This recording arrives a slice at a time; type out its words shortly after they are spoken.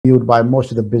viewed by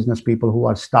most of the business people who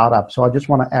are startups. So I just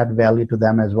want to add value to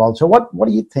them as well. So what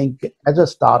do you think as a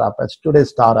startup, as today's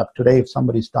startup, today if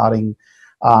somebody's starting,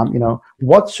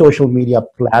 what social media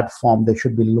platform they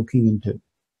should be looking into?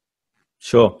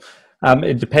 Sure.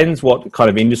 It depends what kind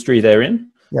of industry they're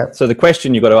in. Yeah. So the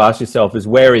question you've got to ask yourself is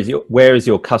where is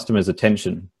your customer's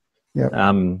attention?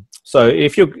 Yeah. So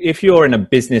if you're in a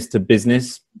business to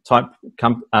business type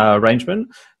arrangement,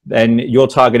 then you're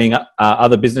targeting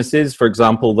other businesses. For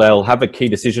example, they'll have a key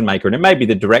decision maker, and it may be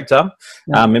the director,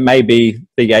 it may be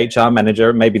the HR manager,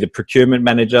 it may be the procurement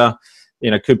manager,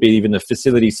 could be even the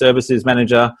facility services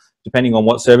manager, depending on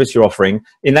what service you're offering.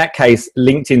 In that case,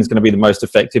 LinkedIn is going to be the most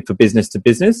effective for business to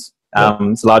business.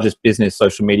 It's the largest business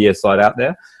social media site out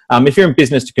there. If you're in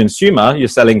business to consumer, you're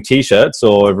selling t-shirts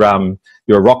or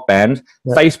you're a rock band,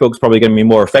 Facebook's probably going to be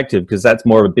more effective because that's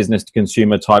more of a business to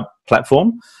consumer type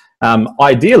platform.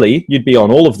 Ideally, you'd be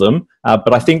on all of them,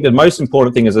 but I think the most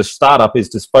important thing as a startup is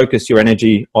to focus your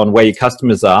energy on where your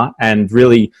customers are and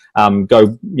really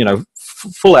go,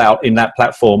 full out in that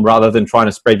platform rather than trying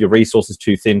to spread your resources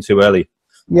too thin too early.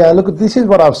 Yeah, look, this is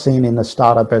what I've seen in a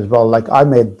startup as well. Like I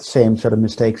made the same sort of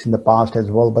mistakes in the past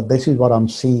as well, but this is what I'm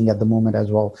seeing at the moment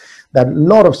as well. That a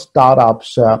lot of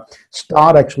startups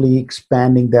start actually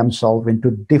expanding themselves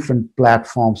into different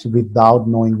platforms without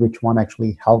knowing which one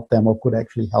actually helped them or could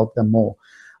actually help them more.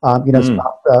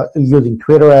 Start using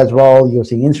Twitter as well,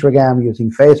 using Instagram,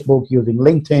 using Facebook, using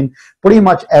LinkedIn, pretty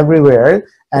much everywhere.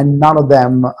 And none of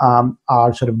them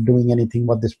are sort of doing anything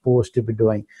what they're supposed to be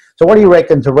doing. So what do you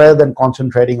reckon? So rather than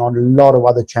concentrating on a lot of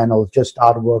other channels, just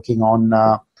start working on,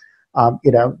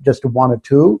 just one or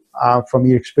two from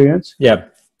your experience? Yeah,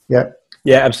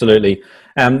 absolutely.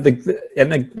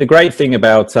 The great thing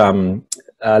about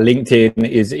LinkedIn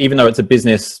is even though it's a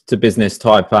business to business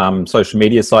type social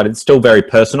media site, it's still very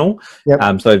personal.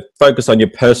 So focus on your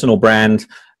personal brand.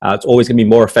 It's always going to be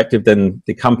more effective than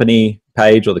the company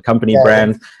page or the company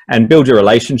brand, and build your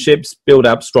relationships, build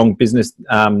up strong business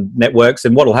networks.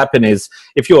 And what will happen is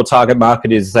if your target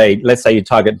market is, let's say you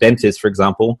target dentists, for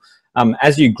example,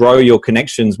 as you grow your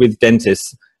connections with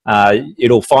dentists,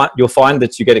 you'll find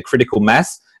that you get a critical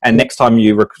mass. And next time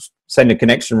you send a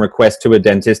connection request to a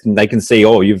dentist and they can see,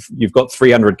 oh, you've got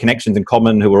 300 connections in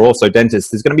common who are also dentists,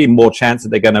 there's going to be more chance that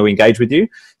they're going to engage with you.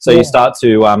 So you start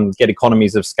to get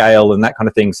economies of scale and that kind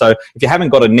of thing. So if you haven't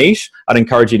got a niche, I'd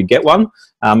encourage you to get one.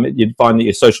 You'd find that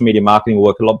your social media marketing will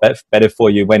work a lot better for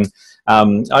you. When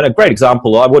a great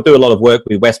example, I will do a lot of work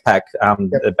with Westpac,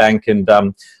 the bank, and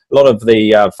a lot of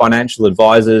the financial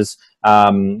advisors,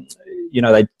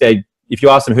 they if you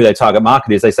ask them who their target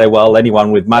market is, they say, well,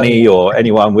 anyone with money or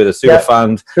anyone with a super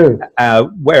fund.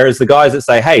 Whereas the guys that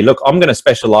say, hey, look, I'm going to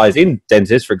specialize in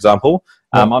dentists, for example,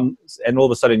 and all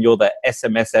of a sudden you're the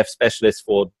SMSF specialist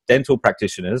for dental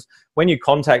practitioners. When you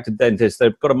contact a dentist,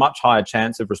 they've got a much higher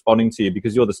chance of responding to you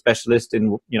because you're the specialist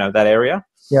in that area.